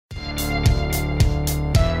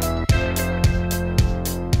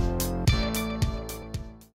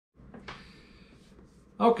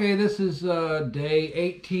Okay, this is day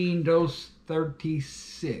 18, dose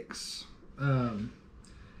 36. And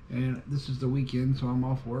this is the weekend, so I'm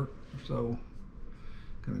off work. So,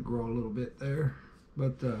 gonna grow a little bit there.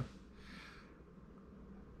 But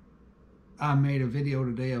I made a video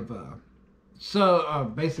today of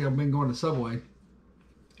basically I've been going to Subway,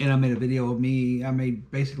 and I made a video of me.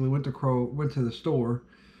 Basically went to the store,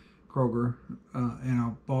 Kroger, and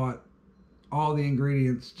I bought all the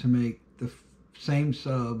ingredients to make the same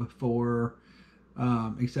sub for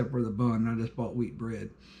except for the bun. I just bought wheat bread.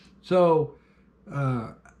 So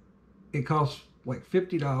it costs like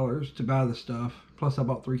 $50 to buy the stuff, plus I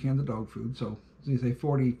bought 3 cans of dog food, so you say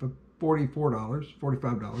 $44,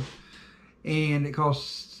 $45, and it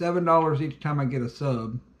costs $7 each time I get a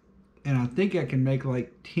sub, and I think I can make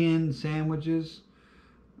like 10 sandwiches.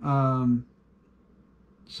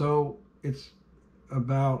 So it's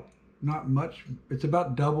about not much. It's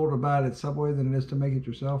about double to buy it at Subway than it is to make it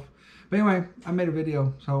yourself. But anyway, I made a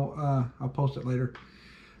video, so I'll post it later.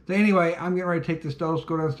 So anyway, I'm getting ready to take this dose,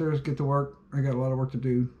 go downstairs, get to work. I got a lot of work to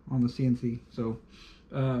do on the CNC. So,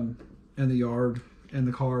 in the yard, and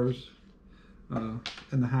the cars,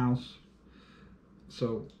 in the house.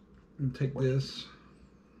 So, I'm gonna take this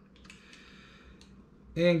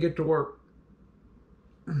and get to work.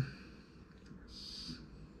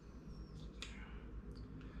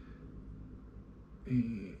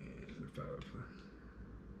 And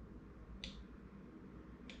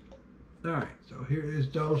all right, so here is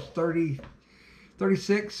dose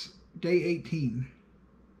 36, day 18.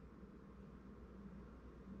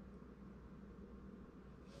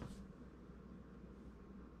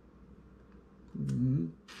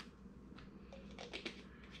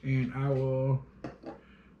 And I will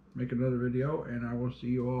make another video, and I will see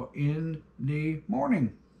you all in the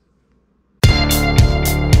morning.